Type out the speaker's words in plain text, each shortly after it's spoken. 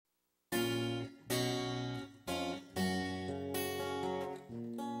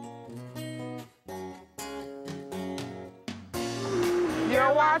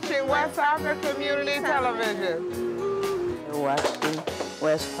are watching West Hartford Community Television. You're watching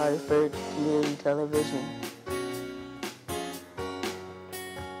West Hartford Community Television.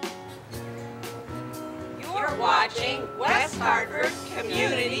 You're watching West Hartford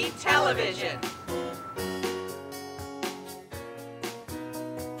Community Television.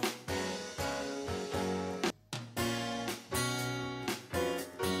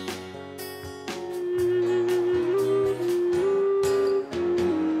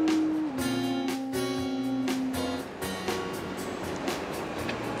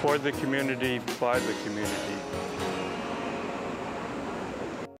 For the community, by the community.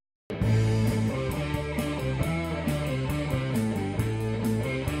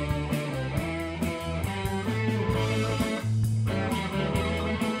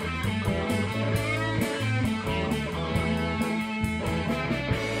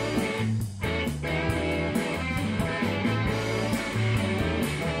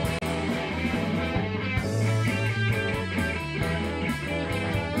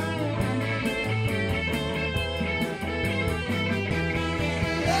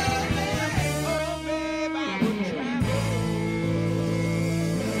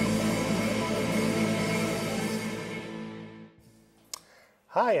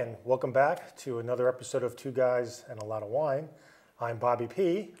 Hi, and welcome back to another episode of Two Guys and a Lot of Wine. I'm Bobby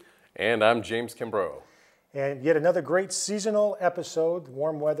P. And I'm James Kimbrough. And yet another great seasonal episode,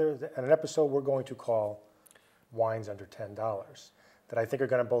 warm weather, and an episode we're going to call Wines Under $10, that I think are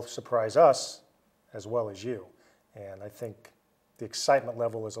going to both surprise us as well as you. And I think the excitement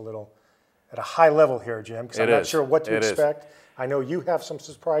level is at a high level here, Jim, because I'm not sure what to expect. I know you have some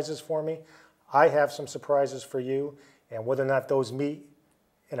surprises for me. I have some surprises for you. And whether or not those meet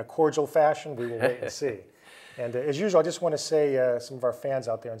in a cordial fashion, we will wait and see. And as usual, I just want to say some of our fans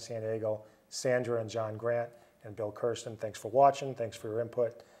out there in San Diego, Sandra and John Grant and Bill Kirsten, thanks for watching, thanks for your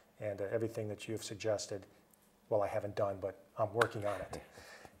input, and everything that you've suggested. Well, I haven't done, but I'm working on it.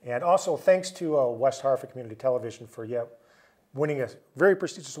 And also, thanks to West Hartford Community Television for winning a very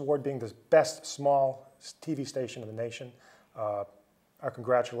prestigious award, being the best small TV station in the nation. Our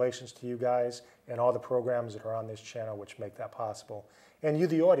congratulations to you guys and all the programs that are on this channel which make that possible. And you,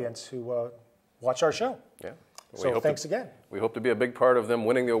 the audience, who watch our show. Yeah. So thanks again. We hope to be a big part of them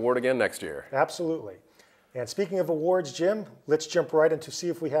winning the award again next year. Absolutely. And speaking of awards, Jim, let's jump right into see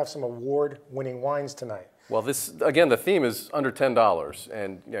if we have some award-winning wines tonight. Well, again, the theme is under $10.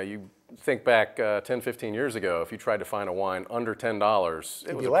 And you think back 10, 15 years ago, if you tried to find a wine under $10,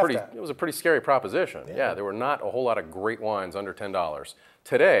 it was a pretty scary proposition. Yeah, there were not a whole lot of great wines under $10.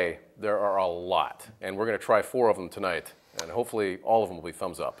 Today, there are a lot, and we're going to try 4 of them tonight, and hopefully all of them will be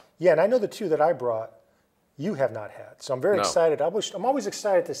thumbs up. Yeah, and I know the 2 that I brought, you have not had, so I'm very excited. I'm always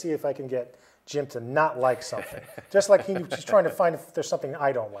excited to see if I can get Jim to not like something, just like he's trying to find if there's something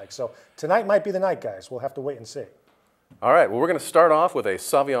I don't like. So tonight might be the night, guys. We'll have to wait and see. All right, well, we're going to start off with a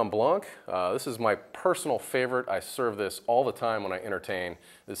Sauvignon Blanc. This is my personal favorite. I serve this all the time when I entertain.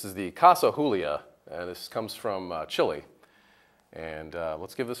 This is the Casa Julia, and this comes from Chile. And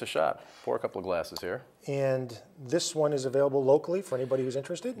let's give this a shot. Pour a couple of glasses here. And this one is available locally for anybody who's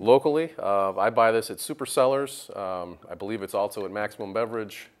interested? Locally. I buy this at Super Sellers. I believe it's also at Maximum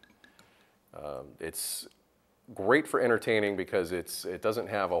Beverage. It's great for entertaining because it doesn't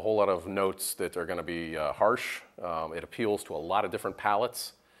have a whole lot of notes that are going to be harsh. It appeals to a lot of different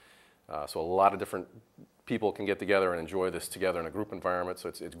palates. So a lot of different people can get together and enjoy this together in a group environment. So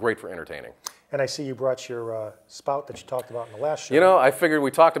it's great for entertaining. And I see you brought your spout that you talked about in the last show. You know, I figured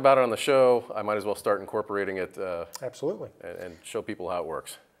we talked about it on the show. I might as well start incorporating it. Absolutely. And show people how it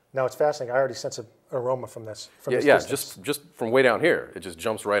works. Now, it's fascinating. I already sense an aroma from this. Just from way down here. It just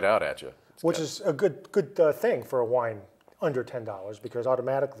jumps right out at you. Which is a good thing for a wine under $10 because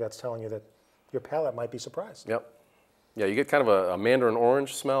automatically that's telling you that your palate might be surprised. Yep. Yeah, you get kind of a mandarin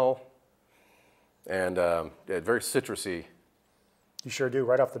orange smell and very citrusy. You sure do,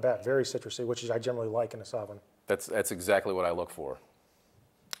 right off the bat. Very citrusy, which I generally like in a Sauvignon. That's exactly what I look for.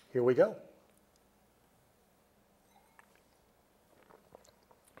 Here we go.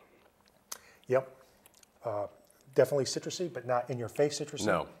 Yep. Definitely citrusy, but not in-your-face citrusy.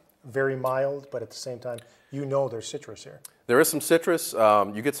 No. Very mild, but at the same time, you know there's citrus here. There is some citrus.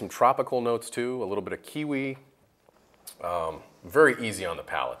 You get some tropical notes too, a little bit of kiwi. Very easy on the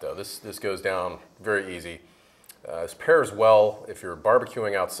palate though. This goes down very easy. This pairs well if you're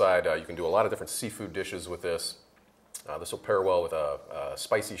barbecuing outside. You can do a lot of different seafood dishes with this. This will pair well with a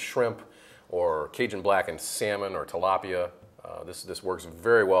spicy shrimp or Cajun blackened salmon or tilapia. This works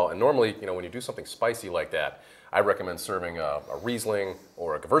very well. And normally, when you do something spicy like that, I recommend serving a Riesling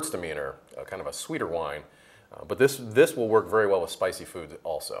or a Gewürztraminer, kind of a sweeter wine. But this will work very well with spicy food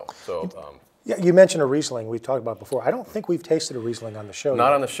also. So Yeah, you mentioned a Riesling. We've talked about it before. I don't think we've tasted a Riesling on the show not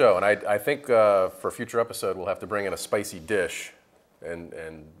yet. on the show, and I think for a future episode we'll have to bring in a spicy dish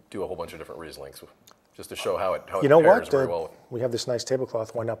and do a whole bunch of different Rieslings just to show how it You know pairs what? very well. We have this nice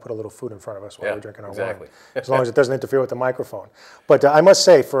tablecloth. Why not put a little food in front of us while Yeah, we're drinking our exactly. wine? As long as it doesn't interfere with the microphone. But I must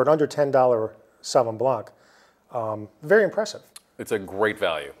say, for an under $10 Sauvignon Blanc, very impressive. It's a great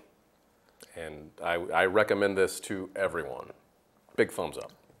value, and I recommend this to everyone. Big thumbs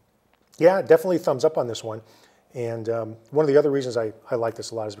up. Yeah, definitely thumbs up on this one. And one of the other reasons I like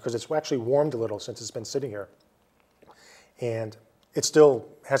this a lot is because it's actually warmed a little since it's been sitting here. And it still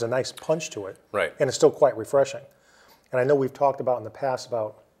has a nice punch to it. Right. And it's still quite refreshing. And I know we've talked about in the past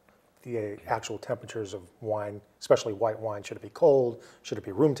about the actual temperatures of wine, especially white wine. Should it be cold? Should it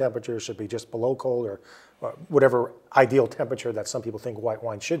be room temperature? Should it be just below cold? Or whatever ideal temperature that some people think white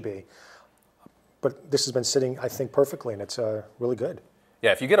wine should be. But this has been sitting, I think, perfectly, and it's really good.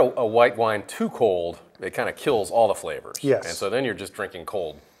 Yeah, if you get a white wine too cold, it kind of kills all the flavors. Yes. And so then you're just drinking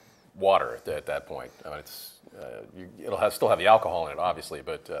cold water at that point. I mean, it'll still have the alcohol in it, obviously,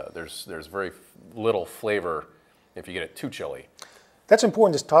 but there's very little flavor if you get it too chilly. That's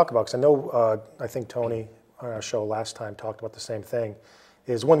important to talk about because I know, I think Tony on our show last time talked about the same thing,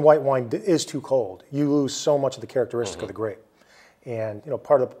 is when white wine is too cold, you lose so much of the characteristic of the grape. And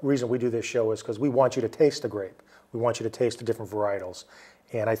part of the reason we do this show is because we want you to taste the grape. We want you to taste the different varietals.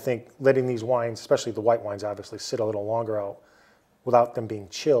 And I think letting these wines, especially the white wines obviously, sit a little longer out without them being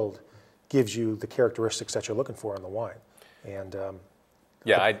chilled gives you the characteristics that you're looking for in the wine. And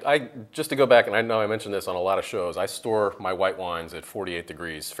yeah, I just to go back, and I know I mentioned this on a lot of shows, I store my white wines at 48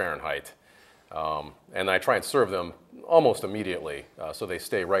 degrees Fahrenheit. And I try and serve them almost immediately so they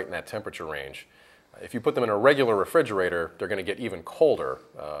stay right in that temperature range. If you put them in a regular refrigerator, they're going to get even colder.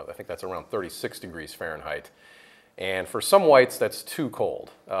 I think that's around 36 degrees Fahrenheit. And for some whites, that's too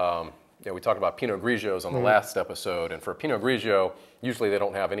cold. We talked about Pinot Grigios on the last episode, and for Pinot Grigio, usually they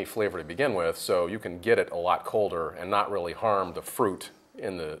don't have any flavor to begin with, so you can get it a lot colder and not really harm the fruit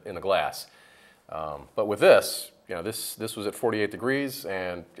in the glass. But with this, this was at 48 degrees,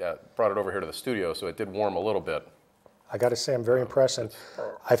 and brought it over here to the studio, so it did warm a little bit. I got to say, I'm very impressed. And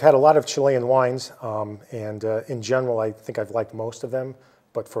I've had a lot of Chilean wines, and in general, I think I've liked most of them.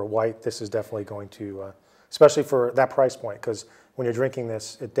 But for white, this is definitely going to, especially for that price point, because when you're drinking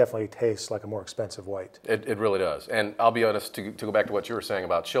this, it definitely tastes like a more expensive white. It really does. And I'll be honest, to go back to what you were saying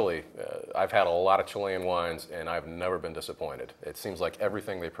about Chile, I've had a lot of Chilean wines, and I've never been disappointed. It seems like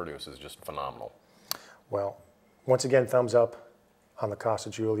everything they produce is just phenomenal. Well, once again, thumbs up on the Casa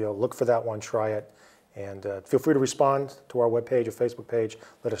Giulio. Look for that one, try it. And feel free to respond to our webpage or Facebook page.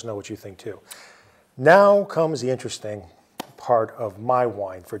 Let us know what you think too. Now comes the interesting part of my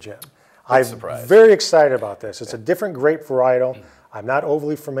wine for Jim. I'm very excited about this. It's a different grape varietal. I'm not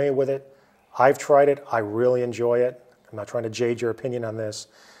overly familiar with it. I've tried it. I really enjoy it. I'm not trying to jade your opinion on this.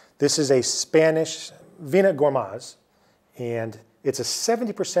 This is a Spanish Vina Gourmaz, and it's a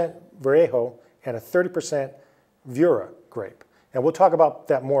 70% Viejo and a 30% Vura grape. And we'll talk about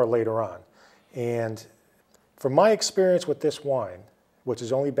that more later on. And from my experience with this wine, which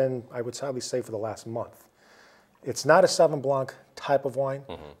has only been, I would sadly say, for the last month, it's not a Sauvignon Blanc type of wine,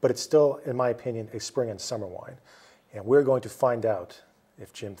 but it's still, in my opinion, a spring and summer wine. And we're going to find out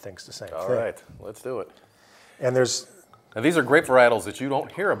if Jim thinks the same thing. All right, let's do it. And now, these are grape varietals that you don't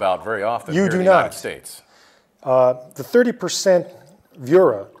hear about very often here in the not. United States. The 30%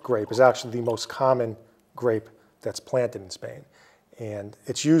 Vura grape is actually the most common grape that's planted in Spain. And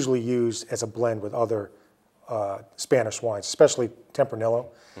it's usually used as a blend with other Spanish wines, especially Tempranillo.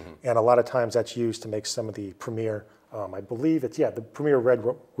 And a lot of times that's used to make some of the premier, I believe it's, the premier red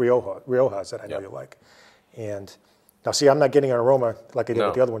Riojas that I know you like. And now see, I'm not getting an aroma like I did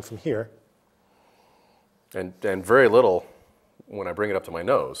with the other one from here. And very little when I bring it up to my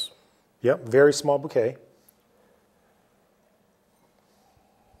nose. Yep, very small bouquet.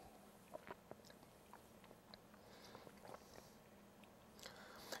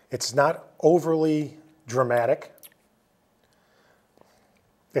 It's not overly dramatic.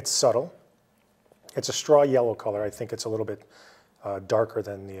 It's subtle. It's a straw yellow color. I think it's a little bit darker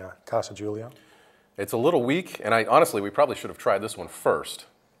than the Casa Giulio. It's a little weak, and honestly, we probably should have tried this one first.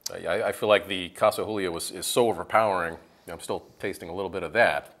 I feel like the Casa Julia is so overpowering. I'm still tasting a little bit of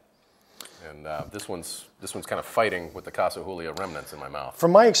that. And this one's kind of fighting with the Casa Julia remnants in my mouth.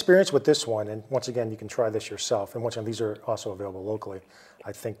 From my experience with this one, and once again, you can try this yourself, and once again, these are also available locally.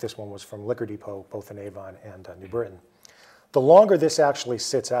 I think this one was from Liquor Depot, both in Avon and New Britain. The longer this actually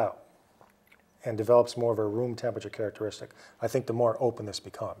sits out, and develops more of a room temperature characteristic, I think the more open this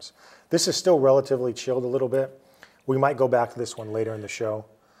becomes. This is still relatively chilled a little bit. We might go back to this one later in the show.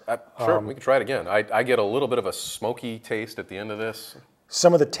 Sure, we can try it again. I get a little bit of a smoky taste at the end of this.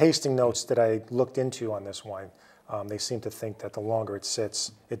 Some of the tasting notes that I looked into on this wine, they seem to think that the longer it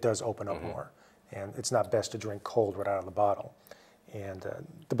sits, it does open up more. And it's not best to drink cold right out of the bottle. And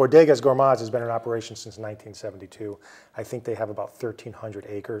the Bodegas Gourmands has been in operation since 1972. I think they have about 1,300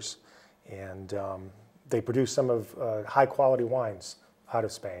 acres. And they produce some of high quality wines out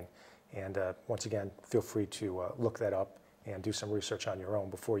of Spain. And once again, feel free to look that up and do some research on your own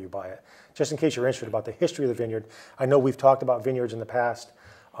before you buy it. Just in case you're interested about the history of the vineyard, I know we've talked about vineyards in the past.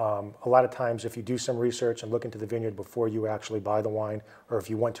 A lot of times if you do some research and look into the vineyard before you actually buy the wine, or if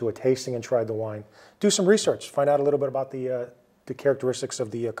you went to a tasting and tried the wine, do some research, find out a little bit about the characteristics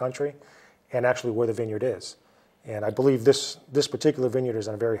of the country and actually where the vineyard is. And I believe this particular vineyard is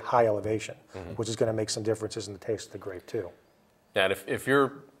on a very high elevation, which is going to make some differences in the taste of the grape too. Yeah, and if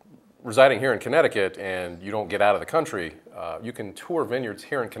you're residing here in Connecticut and you don't get out of the country, you can tour vineyards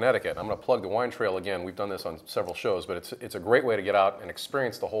here in Connecticut. I'm going to plug the Wine Trail again. We've done this on several shows, but it's a great way to get out and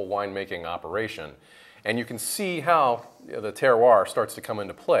experience the whole winemaking operation. And you can see how the terroir starts to come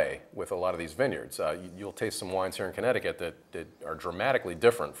into play with a lot of these vineyards. You'll taste some wines here in Connecticut that are dramatically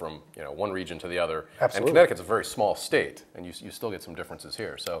different from one region to the other. Absolutely. And Connecticut's a very small state, and you still get some differences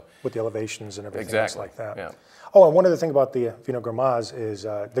here. So with the elevations and everything else like that. Yeah. Oh, and one other thing about the Pinot Grimaz is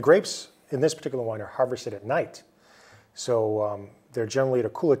the grapes in this particular wine are harvested at night. So they're generally at a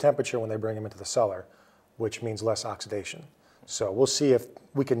cooler temperature when they bring them into the cellar, which means less oxidation. So we'll see if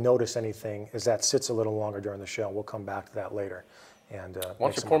we can notice anything as that sits a little longer during the show. We'll come back to that later. And why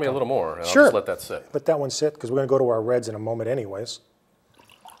don't you pour me a little more, and Sure. I'll just let that sit. Let that one sit, because we're going to go to our reds in a moment anyways.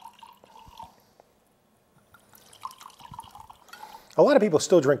 A lot of people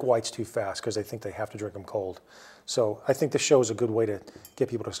still drink whites too fast because they think they have to drink them cold. So I think this show is a good way to get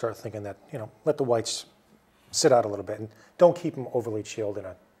people to start thinking that, let the whites sit out a little bit and don't keep them overly chilled in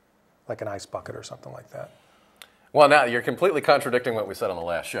like an ice bucket or something like that. Well, now you're completely contradicting what we said on the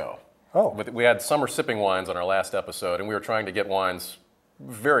last show. Oh. We had summer sipping wines on our last episode, and we were trying to get wines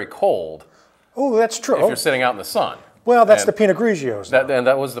very cold. Oh, that's true. If you're sitting out in the sun. Well, that's the Pinot Grigios. And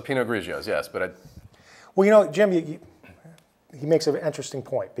that was the Pinot Grigios, yes. But well, Jim, he makes an interesting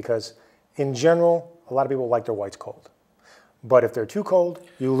point, because in general, a lot of people like their whites cold. But if they're too cold,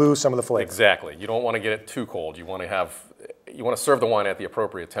 you lose some of the flavor. Exactly. You don't want to get it too cold. You want to serve the wine at the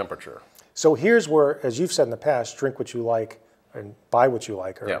appropriate temperature. So here's where, as you've said in the past, drink what you like and buy what you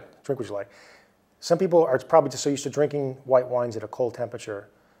like, or drink what you like. Some people are probably just so used to drinking white wines at a cold temperature.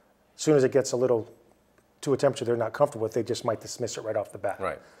 As soon as it gets to a temperature they're not comfortable with, they just might dismiss it right off the bat.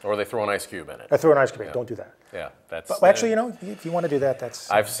 Right. Or they throw an ice cube in it. I throw an ice cube in. Don't do that. Yeah. But actually, if you want to do that, that's...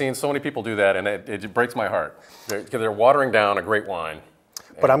 I've seen so many people do that, and it breaks my heart. They're watering down a great wine.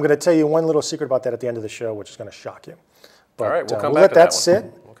 But I'm going to tell you one little secret about that at the end of the show, which is going to shock you. But, all right, we'll come we'll back to let that one. sit.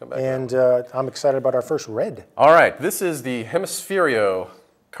 We'll come back and I'm excited about our first red. All right, this is the Hemisferio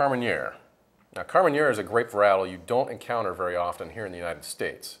Carmenere. Now, Carmenere is a grape varietal you don't encounter very often here in the United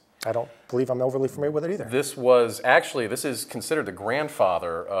States. I don't believe I'm overly familiar with it either. This is considered the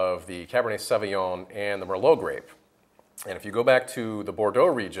grandfather of the Cabernet Sauvignon and the Merlot grape. And if you go back to the Bordeaux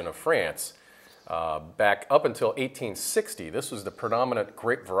region of France, back up until 1860, this was the predominant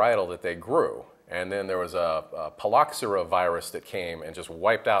grape varietal that they grew. And then there was a phylloxera virus that came and just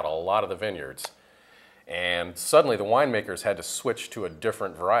wiped out a lot of the vineyards. And suddenly the winemakers had to switch to a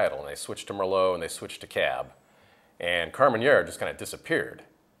different varietal. And they switched to Merlot and they switched to Cab. And Carmenere just kind of disappeared.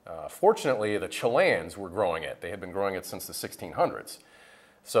 Fortunately, the Chileans were growing it. They had been growing it since the 1600s.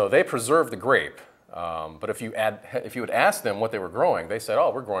 So they preserved the grape. But if you had asked them what they were growing, they said,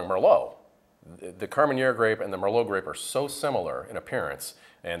 oh, we're growing Merlot. The Carmenere grape and the Merlot grape are so similar in appearance,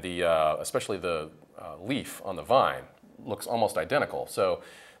 and especially the leaf on the vine looks almost identical. So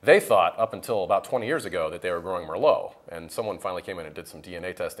they thought up until about 20 years ago that they were growing Merlot, and someone finally came in and did some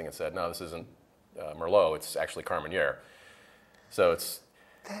DNA testing and said, no, this isn't Merlot, it's actually Carmenere. So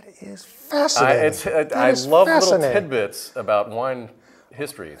that is fascinating. I love little tidbits about wine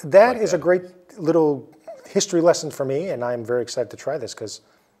history. That is a great little history lesson for me, and I'm very excited to try this because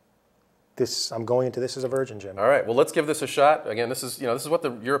I'm going into this as a virgin, Jim. All right, well, let's give this a shot. Again, this is what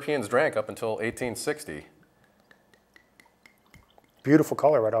the Europeans drank up until 1860. Beautiful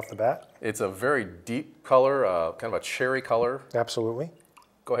color right off the bat. It's a very deep color, kind of a cherry color. Absolutely.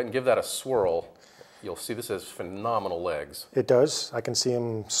 Go ahead and give that a swirl. You'll see this has phenomenal legs. It does. I can see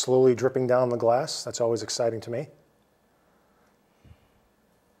them slowly dripping down the glass. That's always exciting to me.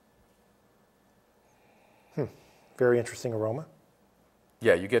 Very interesting aroma.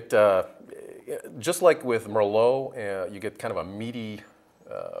 Yeah, you get, just like with Merlot, you get kind of a meaty,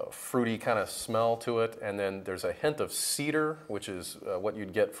 fruity kind of smell to it, and then there's a hint of cedar, which is what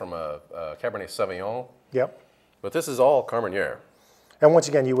you'd get from a Cabernet Sauvignon. Yep. But this is all Carmenere. And once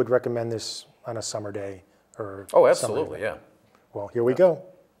again, you would recommend this on a summer day or Oh, absolutely, yeah. Well, here we go.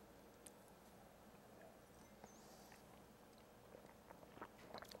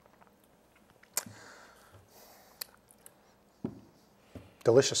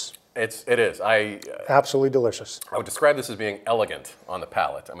 Delicious. It is. Absolutely delicious. I would describe this as being elegant on the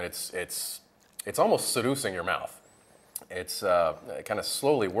palate. I mean, it's almost seducing your mouth. It kind of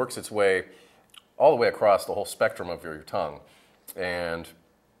slowly works its way all the way across the whole spectrum of your tongue, and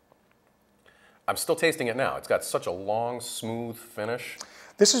I'm still tasting it now. It's got such a long, smooth finish.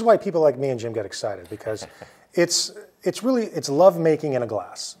 This is why people like me and Jim get excited, because it's love making in a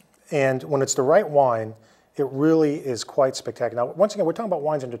glass, and when it's the right wine, it really is quite spectacular. Now, once again, we're talking about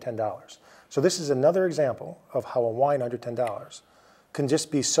wines under $10. So this is another example of how a wine under $10 can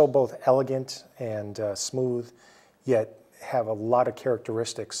just be so both elegant and smooth, yet have a lot of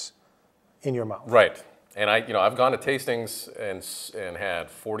characteristics in your mouth. Right. And I've gone to tastings and had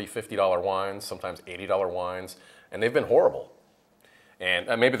 $40, $50 wines, sometimes $80 wines, and they've been horrible. And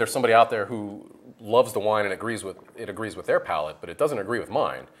maybe there's somebody out there who loves the wine and agrees with their palate, but it doesn't agree with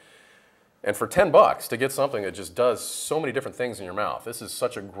mine. And for $10 to get something that just does so many different things in your mouth, this is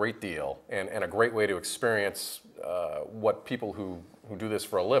such a great deal and a great way to experience what people who do this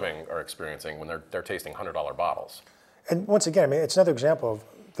for a living are experiencing when they're tasting $100 bottles. And once again, I mean, it's another example of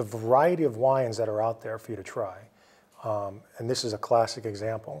the variety of wines that are out there for you to try. And this is a classic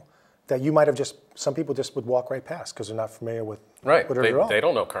example that you might have some people just would walk right past because they're not familiar with Right. it at all. They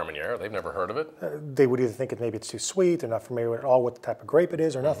don't know Carmenere. They've never heard of it. They would either think maybe it's too sweet, they're not familiar at all with the type of grape it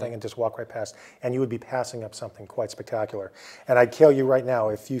is or nothing, and just walk right past. And you would be passing up something quite spectacular. And I tell you right now,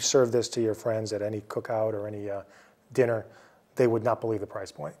 if you serve this to your friends at any cookout or any dinner, they would not believe the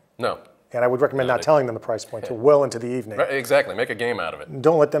price point. No. And I would recommend not telling them the price point till well into the evening. Right, exactly. Make a game out of it.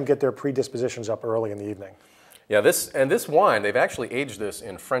 Don't let them get their predispositions up early in the evening. Yeah, this wine, they've actually aged this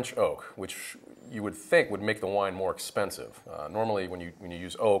in French oak, which you would think would make the wine more expensive. Normally, when you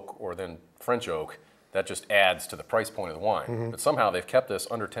use oak or then French oak, that just adds to the price point of the wine. But somehow they've kept this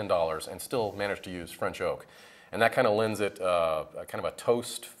under $10 and still managed to use French oak, and that kind of lends it kind of a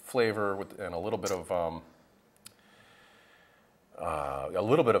toast flavor and a little bit of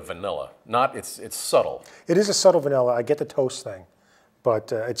vanilla. It's subtle. It is a subtle vanilla. I get the toast thing,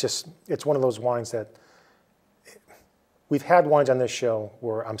 but it's one of those wines that we've had wines on this show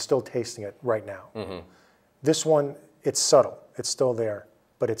where I'm still tasting it right now. This one, it's subtle. It's still there,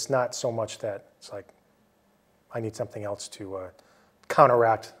 but it's not so much that it's like I need something else to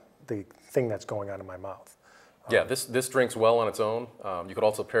counteract the thing that's going on in my mouth. Yeah, this drinks well on its own. You could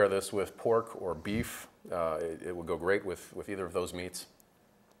also pair this with pork or beef. It would go great with either of those meats.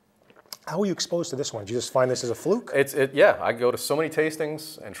 How were you exposed to this one? Did you just find this as a fluke? Yeah, I go to so many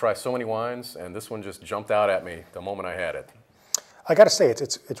tastings and try so many wines, and this one just jumped out at me the moment I had it. I got to say,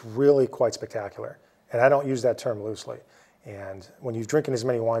 it's really quite spectacular, and I don't use that term loosely. And when you're drinking as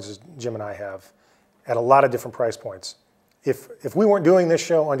many wines as Jim and I have, at a lot of different price points, if we weren't doing this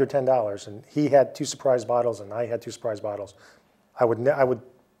show under $10 and he had 2 surprise bottles and I had 2 surprise bottles, I would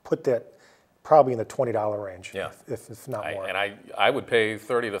put that probably in the $20 range, yeah. if not more. And I would pay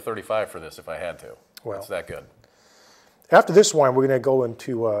 $30 to $35 for this if I had to. Well, it's that good. After this wine, we're going to go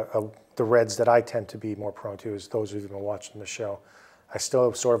into the reds that I tend to be more prone to, as those of you who've been watching the show. I still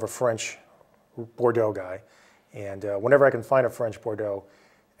am sort of a French Bordeaux guy, and whenever I can find a French Bordeaux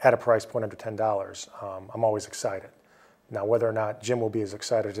at a price point under $10, I'm always excited. Now, whether or not Jim will be as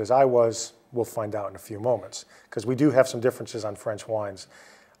excited as I was, we'll find out in a few moments, because we do have some differences on French wines.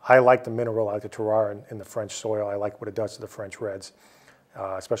 I like the mineral, I like the terroir in the French soil. I like what it does to the French reds,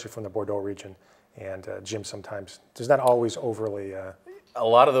 especially from the Bordeaux region. And Jim sometimes does not always overly. A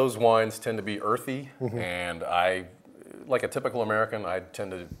lot of those wines tend to be earthy, and I, like a typical American, I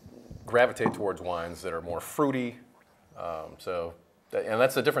tend to gravitate towards wines that are more fruity. And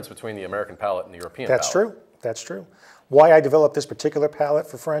that's the difference between the American palate and the European palate. That's true. That's true. Why I developed this particular palate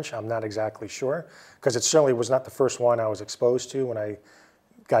for French, I'm not exactly sure, because it certainly was not the first wine I was exposed to when I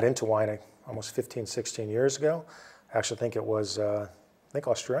got into wine almost 15, 16 years ago. I actually think it was,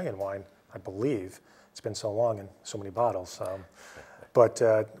 Australian wine, I believe. It's been so long and so many bottles. But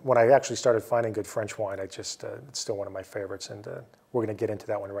when I actually started finding good French wine, it's still one of my favorites, and we're going to get into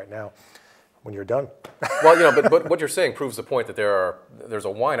that one right now when you're done. Well, but what you're saying proves the point that there's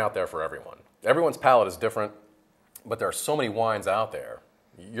a wine out there for everyone. Everyone's palate is different, but there are so many wines out there.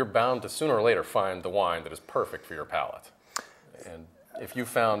 You're bound to sooner or later find the wine that is perfect for your palate. And if you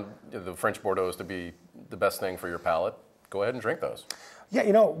found the French Bordeaux to be the best thing for your palate, go ahead and drink those. Yeah,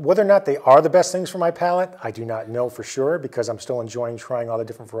 you know, whether or not they are the best things for my palate, I do not know for sure because I'm still enjoying trying all the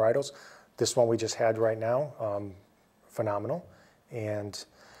different varietals. This one we just had right now, phenomenal. And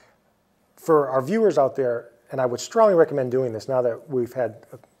for our viewers out there, and I would strongly recommend doing this now that we've had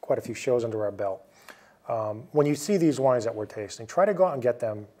quite a few shows under our belt. When you see these wines that we're tasting, try to go out and get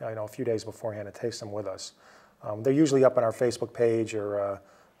them, you know, a few days beforehand and taste them with us. They're usually up on our Facebook page or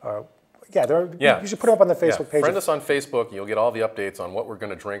you should put them up on the Facebook page. Friend us on Facebook. You'll get all the updates on what we're going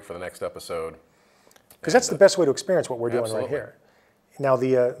to drink for the next episode. Because that's the best way to experience what we're doing right here. Now,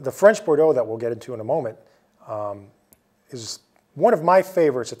 the French Bordeaux that we'll get into in a moment is one of my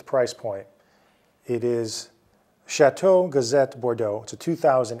favorites at the price point. It is Chateau Gazette Bordeaux. It's a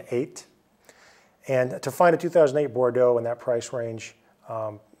 2008. And to find a 2008 Bordeaux in that price range,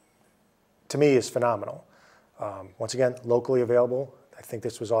 to me, is phenomenal. Once again, locally available. I think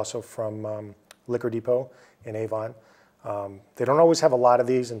this was also from Liquor Depot in Avon. They don't always have a lot of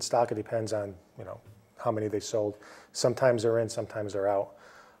these in stock. It depends on, you know, how many they sold. Sometimes they're in, sometimes they're out.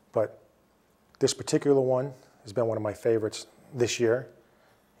 But this particular one has been one of my favorites this year.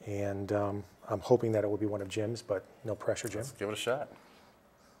 And I'm hoping that it will be one of Jim's, but no pressure, Jim. Let's give it a shot.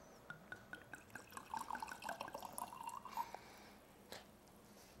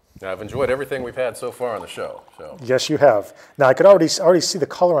 Now, I've enjoyed everything we've had so far on the show. So. Yes, you have. Now, I could already see the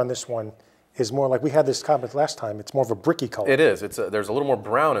color on this one is more like we had this comment last time. It's more of a bricky color. It is. There's a little more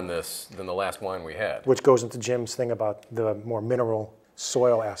brown in this than the last wine we had. Which goes into Jim's thing about the more mineral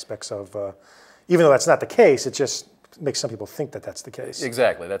soil aspects of, even though that's not the case, it just makes some people think that that's the case.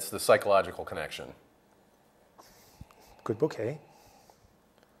 Exactly. That's the psychological connection. Good bouquet.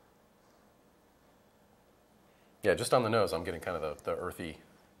 Yeah, just on the nose, I'm getting kind of the earthy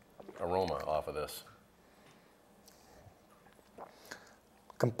aroma off of this.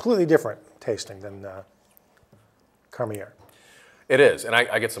 Completely different tasting than Carmier. It is, and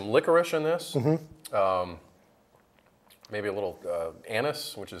I get some licorice in this. Mm-hmm. Maybe a little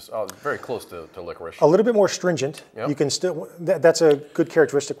anise, which is very close to licorice. A little bit more stringent. Yep. You can still. That's a good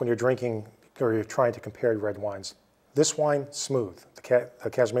characteristic when you're drinking or you're trying to compare red wines. This wine, smooth.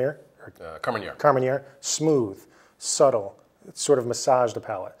 The Casimir? Carmenere. Carmenere, smooth, subtle. It sort of massaged the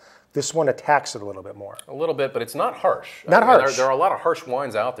palate. This one attacks it a little bit more. A little bit, but it's not harsh. Not harsh. There are a lot of harsh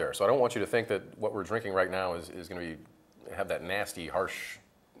wines out there, so I don't want you to think that what we're drinking right now is going to have that nasty, harsh,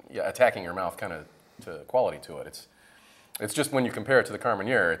 attacking your mouth kind of quality to it. It's just when you compare it to the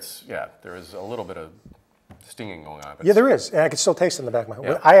Carmenere, there is a little bit of stinging going on. Yeah, there is, and I can still taste it in the back of my head.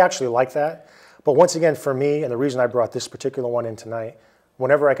 Yeah. I actually like that, but once again, for me, and the reason I brought this particular one in tonight,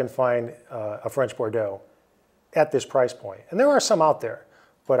 whenever I can find a French Bordeaux at this price point, and there are some out there,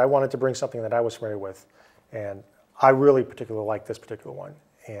 but I wanted to bring something that I was familiar with, and I really particularly like this particular one.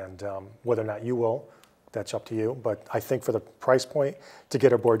 And whether or not you will, that's up to you. But I think for the price point, to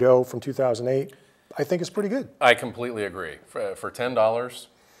get a Bordeaux from 2008, I think it's pretty good. I completely agree. For $10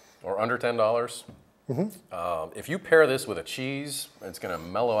 or under $10, if you pair this with a cheese, it's going to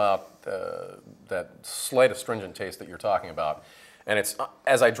mellow out that slight astringent taste that you're talking about. And it's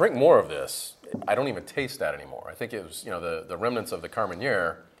as I drink more of this, I don't even taste that anymore. I think it was, the remnants of the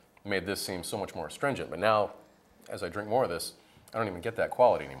Carmenere made this seem so much more astringent. But now, as I drink more of this, I don't even get that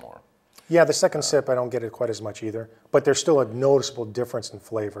quality anymore. Yeah, the second sip, I don't get it quite as much either. But there's still a noticeable difference in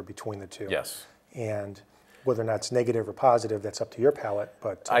flavor between the two. Yes. And whether or not it's negative or positive, that's up to your palate.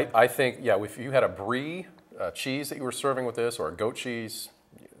 But I think, if you had a brie cheese that you were serving with this, or a goat cheese,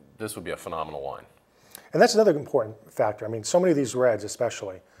 this would be a phenomenal wine. And that's another important factor. I mean, so many of these reds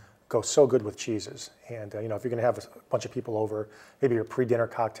especially go so good with cheeses. And, if you're going to have a bunch of people over, maybe your pre-dinner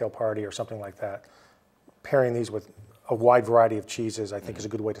cocktail party or something like that, pairing these with a wide variety of cheeses, I think is a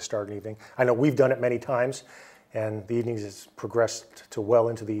good way to start an evening. I know we've done it many times, and the evenings has progressed to well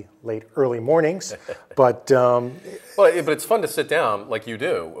into the late, early mornings. But but it's fun to sit down like you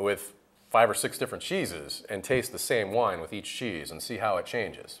do with 5 or 6 different cheeses and taste the same wine with each cheese and see how it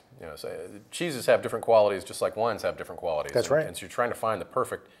changes. So cheeses have different qualities just like wines have different qualities. That's right. And so you're trying to find the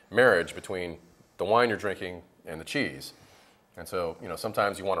perfect marriage between the wine you're drinking and the cheese. And so,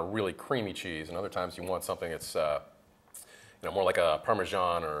 sometimes you want a really creamy cheese, and other times you want something that's, more like a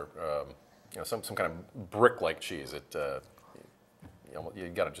Parmesan or, some kind of brick-like cheese.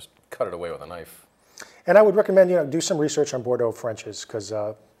 You got to just cut it away with a knife. And I would recommend, do some research on Bordeaux Frenches, because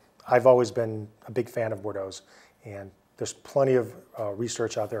I've always been a big fan of Bordeaux's, and there's plenty of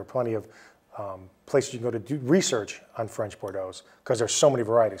research out there, plenty of places you can go to do research on French Bordeaux's, because there's so many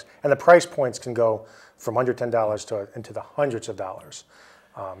varieties. And the price points can go from under $10 to into the hundreds of dollars.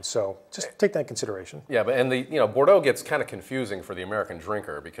 So just take that in consideration. Yeah, but and Bordeaux gets kind of confusing for the American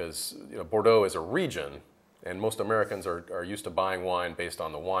drinker because Bordeaux is a region, and most Americans are used to buying wine based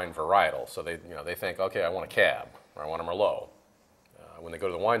on the wine varietal. So they think, okay, I want a Cab or I want a Merlot. When they go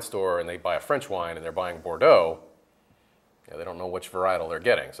to the wine store and they buy a French wine and they're buying Bordeaux, they don't know which varietal they're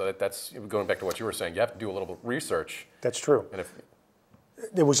getting. So that's going back to what you were saying. You have to do a little bit of research. That's true. And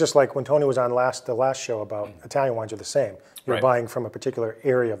it was just like when Tony was on the last show about Italian wines are the same. You're Right. buying from a particular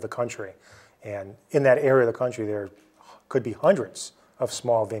area of the country. And in that area of the country, there could be hundreds of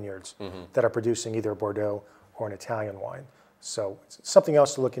small vineyards that are producing either a Bordeaux or an Italian wine. So it's something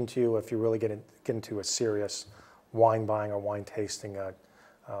else to look into if you really get into a serious wine buying or wine tasting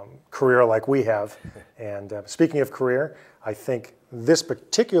career like we have. And speaking of career, I think this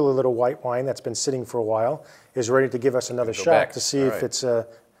particular little white wine that's been sitting for a while is ready to give us another shot back. to see All if right. it's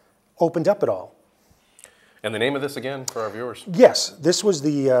opened up at all. the name of this again for our viewers? Yes, this was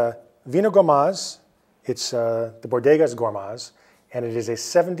the Vino Gourmaz. It's the Bodegas Gourmaz, and it is a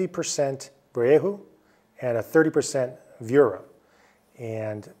 70% Brieju and a 30% Vura.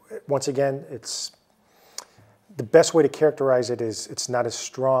 And once again, it's the best way to characterize it is it's not as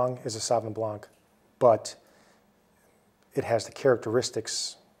strong as a Sauvignon Blanc, but it has the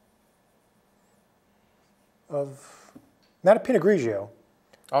characteristics of not a Pinot Grigio.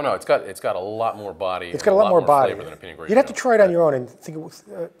 Oh no, it's got a lot more body. It's got a lot more body. Flavor than a Pinot Grigio. You'd have to try it on your own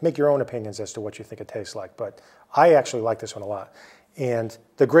and make your own opinions as to what you think it tastes like. But I actually like this one a lot. And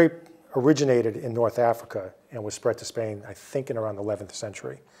the grape originated in North Africa and was spread to Spain, I think, in around the 11th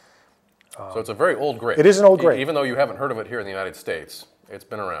century. So it's a very old grape. It is an old grape. Even though you haven't heard of it here in the United States, it's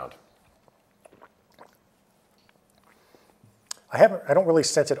been around. I don't really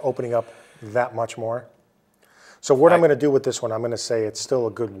sense it opening up that much more. So what I'm going to do with this one, I'm going to say it's still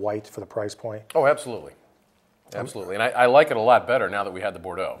a good white for the price point. Oh, absolutely. Absolutely. And I like it a lot better now that we had the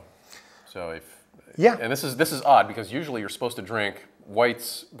Bordeaux. So Yeah. And this is odd because usually you're supposed to drink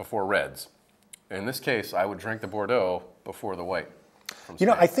whites before reds. In this case, I would drink the Bordeaux before the white.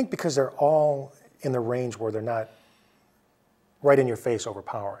 I think because they're all in the range where they're not right in your face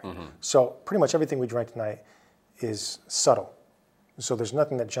overpowering. So pretty much everything we drank tonight is subtle. So there's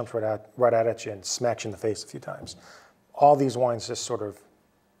nothing that jumps right out at you and smacks you in the face a few times. All these wines just sort of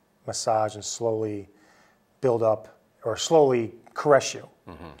massage and slowly build up or slowly caress you.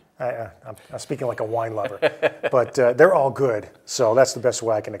 I'm speaking like a wine lover, but they're all good. So that's the best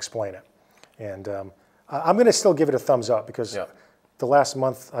way I can explain it. And I'm going to still give it a thumbs up because the last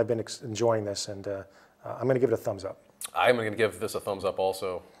month I've been enjoying this, and I'm going to give it a thumbs up. I'm going to give this a thumbs up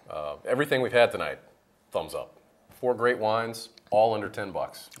also. Everything we've had tonight, thumbs up. 4 great wines, all under $10.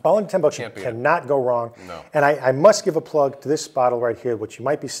 All under $10, you cannot go wrong. No. And I must give a plug to this bottle right here, which you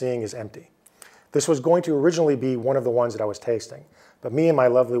might be seeing is empty. This was going to originally be one of the ones that I was tasting. But me and my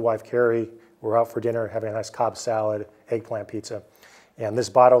lovely wife, Carrie, were out for dinner having a nice Cobb salad, eggplant pizza. And this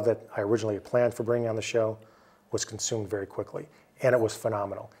bottle that I originally had planned for bringing on the show was consumed very quickly. And it was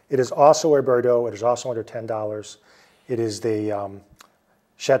phenomenal. It is also a Bordeaux. It is also under $10. It is the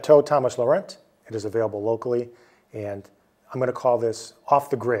Chateau Thomas Laurent. It is available locally. And I'm going to call this off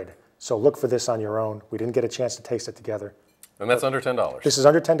the grid. So look for this on your own. We didn't get a chance to taste it together. And that's under $10. This is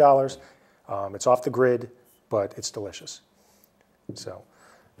under $10. It's off the grid, but it's delicious. So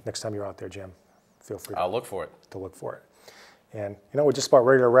next time you're out there, Jim, feel free I'll look for it. to look for it. And we're just about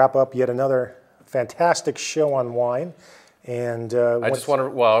ready to wrap up yet another fantastic show on wine. And I want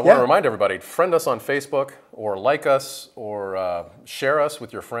to remind everybody, friend us on Facebook or like us or share us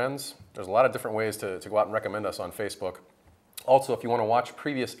with your friends. There's a lot of different ways to go out and recommend us on Facebook. Also, if you want to watch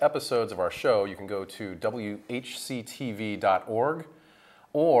previous episodes of our show, you can go to whctv.org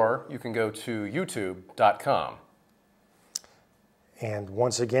or you can go to youtube.com. And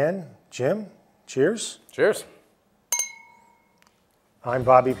once again, Jim, cheers. Cheers. I'm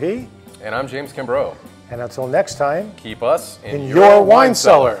Bobby P. And I'm James Kimbrough. And until next time, Keep us in your wine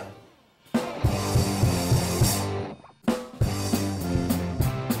cellar.